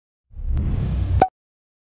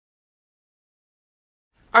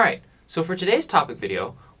Alright, so for today's topic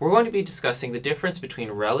video, we're going to be discussing the difference between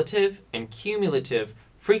relative and cumulative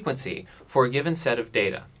frequency for a given set of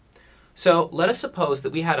data. So let us suppose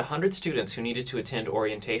that we had 100 students who needed to attend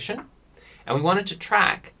orientation, and we wanted to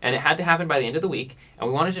track, and it had to happen by the end of the week, and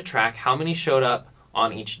we wanted to track how many showed up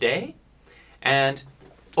on each day, and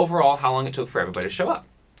overall how long it took for everybody to show up.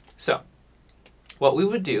 So what we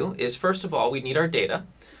would do is, first of all, we'd need our data.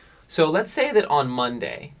 So let's say that on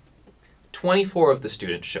Monday, 24 of the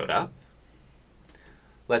students showed up.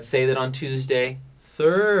 Let's say that on Tuesday,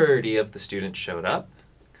 30 of the students showed up.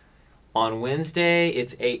 On Wednesday,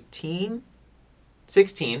 it's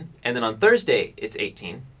 16, and then on Thursday, it's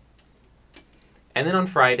 18. And then on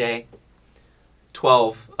Friday,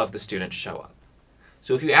 12 of the students show up.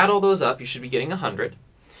 So if you add all those up, you should be getting 100.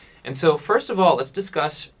 And so first of all, let's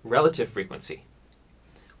discuss relative frequency.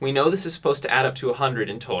 We know this is supposed to add up to 100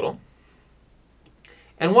 in total.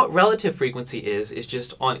 And what relative frequency is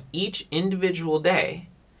just on each individual day,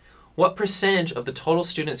 what percentage of the total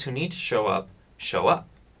students who need to show up, show up.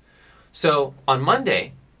 So on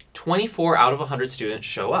Monday, 24 out of 100 students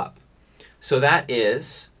show up. So that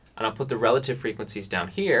is, and I'll put the relative frequencies down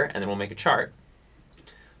here, and then we'll make a chart.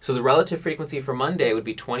 So the relative frequency for Monday would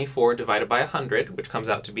be 24 divided by 100, which comes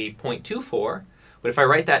out to be 0.24. But if I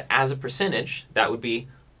write that as a percentage, that would be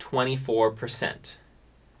 24%.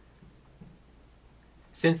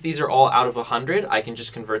 Since these are all out of 100, I can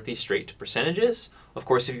just convert these straight to percentages. Of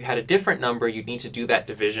course, if you had a different number, you'd need to do that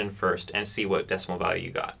division first and see what decimal value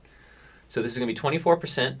you got. So this is going to be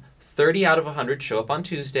 24%. 30 out of 100 show up on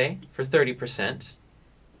Tuesday for 30%.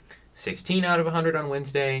 16 out of 100 on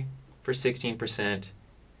Wednesday for 16%.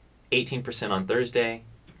 18% on Thursday,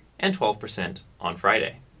 and 12% on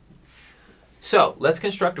Friday. So let's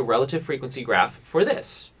construct a relative frequency graph for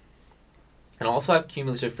this. And I'll also have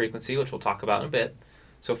cumulative frequency, which we'll talk about in a bit.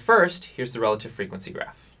 So first, here's the relative frequency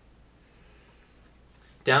graph.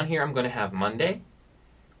 Down here, I'm going to have Monday,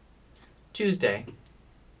 Tuesday,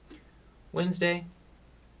 Wednesday,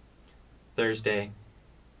 Thursday,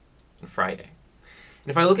 and Friday.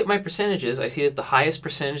 And if I look at my percentages, I see that the highest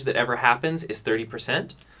percentage that ever happens is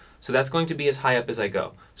 30%. So that's going to be as high up as I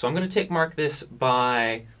go. So I'm going to mark this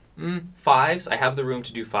by fives. I have the room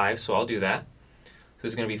to do 5, so I'll do that. So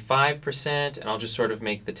this is going to be 5%, and I'll just sort of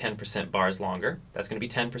make the 10% bars longer. That's going to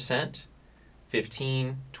be 10%,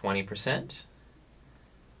 15, 20%,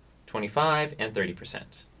 25, and 30%.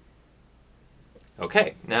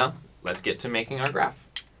 Okay, now let's get to making our graph.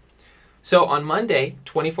 So on Monday,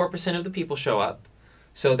 24% of the people show up.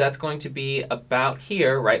 So that's going to be about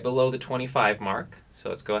here, right below the 25 mark. So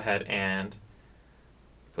let's go ahead and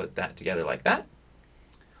put that together like that.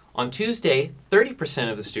 On Tuesday, 30%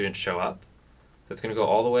 of the students show up. That's going to go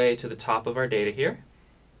all the way to the top of our data here.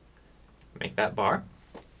 Make that bar.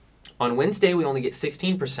 On Wednesday, we only get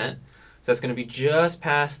 16%. So that's going to be just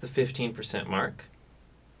past the 15% mark.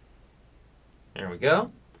 There we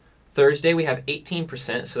go. Thursday, we have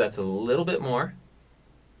 18%, so that's a little bit more.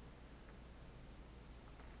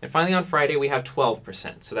 And finally, on Friday, we have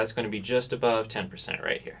 12%. So that's going to be just above 10%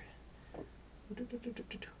 right here.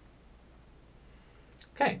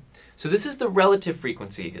 Okay, so this is the relative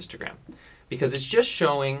frequency histogram, because it's just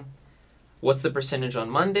showing what's the percentage on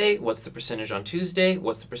Monday, what's the percentage on Tuesday,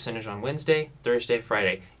 what's the percentage on Wednesday, Thursday,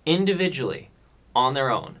 Friday, individually, on their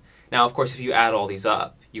own. Now, of course, if you add all these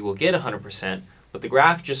up, you will get 100%, but the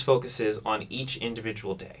graph just focuses on each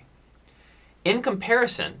individual day. In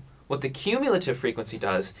comparison, what the cumulative frequency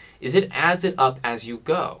does is it adds it up as you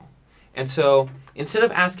go. And so instead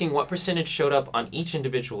of asking what percentage showed up on each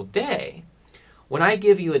individual day, when I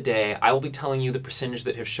give you a day, I will be telling you the percentage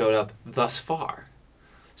that have showed up thus far.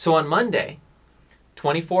 So on Monday,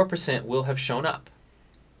 24% will have shown up.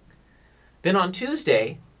 Then on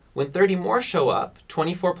Tuesday, when 30 more show up,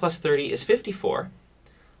 24 plus 30 is 54.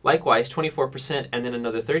 Likewise, 24% and then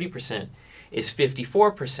another 30% is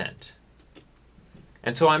 54%.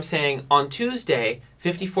 And so I'm saying on Tuesday,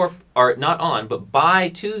 54, or not on, but by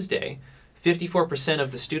Tuesday, 54%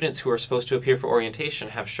 of the students who are supposed to appear for orientation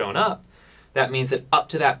have shown up. That means that up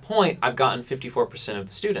to that point, I've gotten 54% of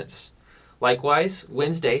the students. Likewise,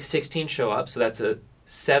 Wednesday, 16 show up, so that's a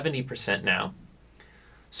 70% now.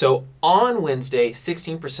 So on Wednesday,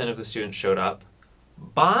 16% of the students showed up.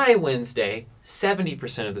 By Wednesday,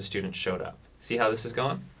 70% of the students showed up. See how this is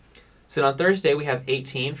going? So on Thursday, we have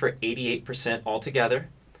 18 for 88% altogether.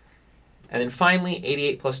 And then finally,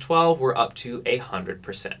 88 plus 12, we're up to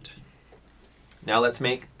 100%. Now let's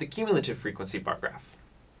make the cumulative frequency bar graph.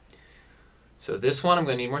 So this one I'm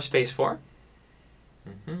going to need more space for.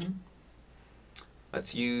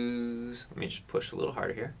 Let's use, let me just push a little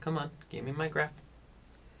harder here. Come on, give me my graph.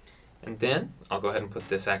 And then I'll go ahead and put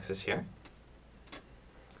this axis here.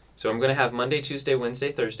 So I'm going to have Monday, Tuesday,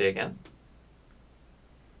 Wednesday, Thursday again.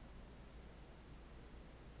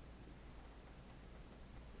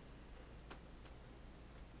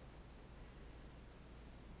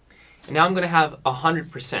 And now I'm going to have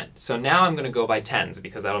 100%. So now I'm going to go by tens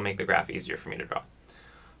because that'll make the graph easier for me to draw.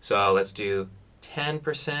 So let's do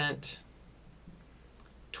 10%,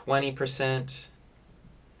 20%,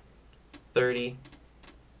 30,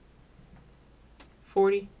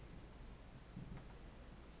 40,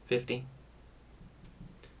 50,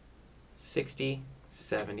 60,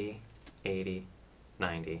 70, 80,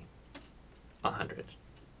 90, 100.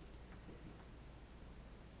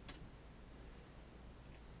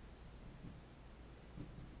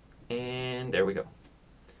 And there we go.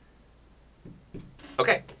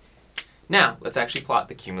 Okay, now let's actually plot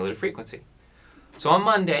the cumulative frequency. So on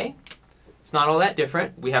Monday, it's not all that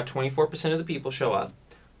different. We have 24% of the people show up.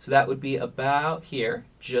 So that would be about here,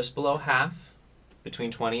 just below half, between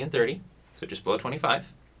 20 and 30, so just below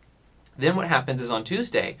 25. Then what happens is on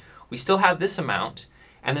Tuesday, we still have this amount,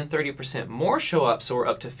 and then 30% more show up, so we're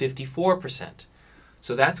up to 54%.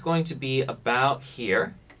 So that's going to be about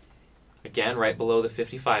here, again, right below the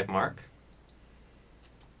 55 mark.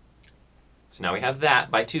 So now we have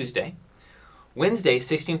that by Tuesday. Wednesday,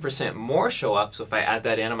 16% more show up, so if I add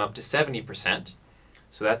that in, I'm up to 70%.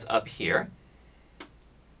 So that's up here.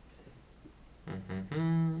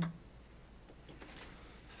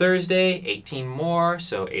 Thursday, 18 more,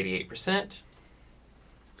 so 88%.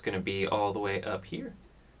 It's going to be all the way up here.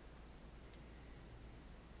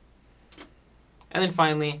 And then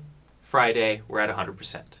finally, Friday, we're at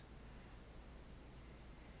 100%.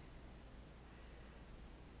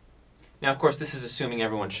 Now, of course, this is assuming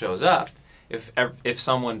everyone shows up. If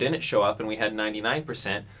someone didn't show up and we had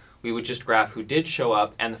 99%, we would just graph who did show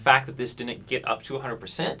up, and the fact that this didn't get up to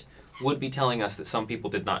 100% would be telling us that some people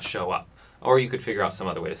did not show up. Or you could figure out some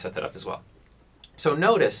other way to set that up as well. So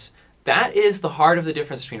notice, that is the heart of the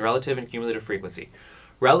difference between relative and cumulative frequency.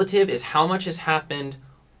 Relative is how much has happened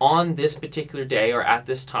on this particular day or at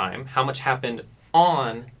this time, how much happened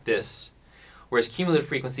on this, whereas cumulative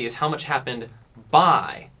frequency is how much happened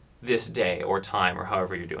by this day or time or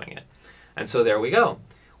however you're doing it. And so there we go.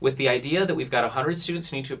 With the idea that we've got 100 students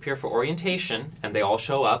who need to appear for orientation and they all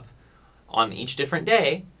show up on each different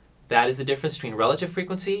day, that is the difference between relative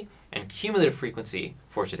frequency and cumulative frequency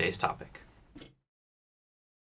for today's topic.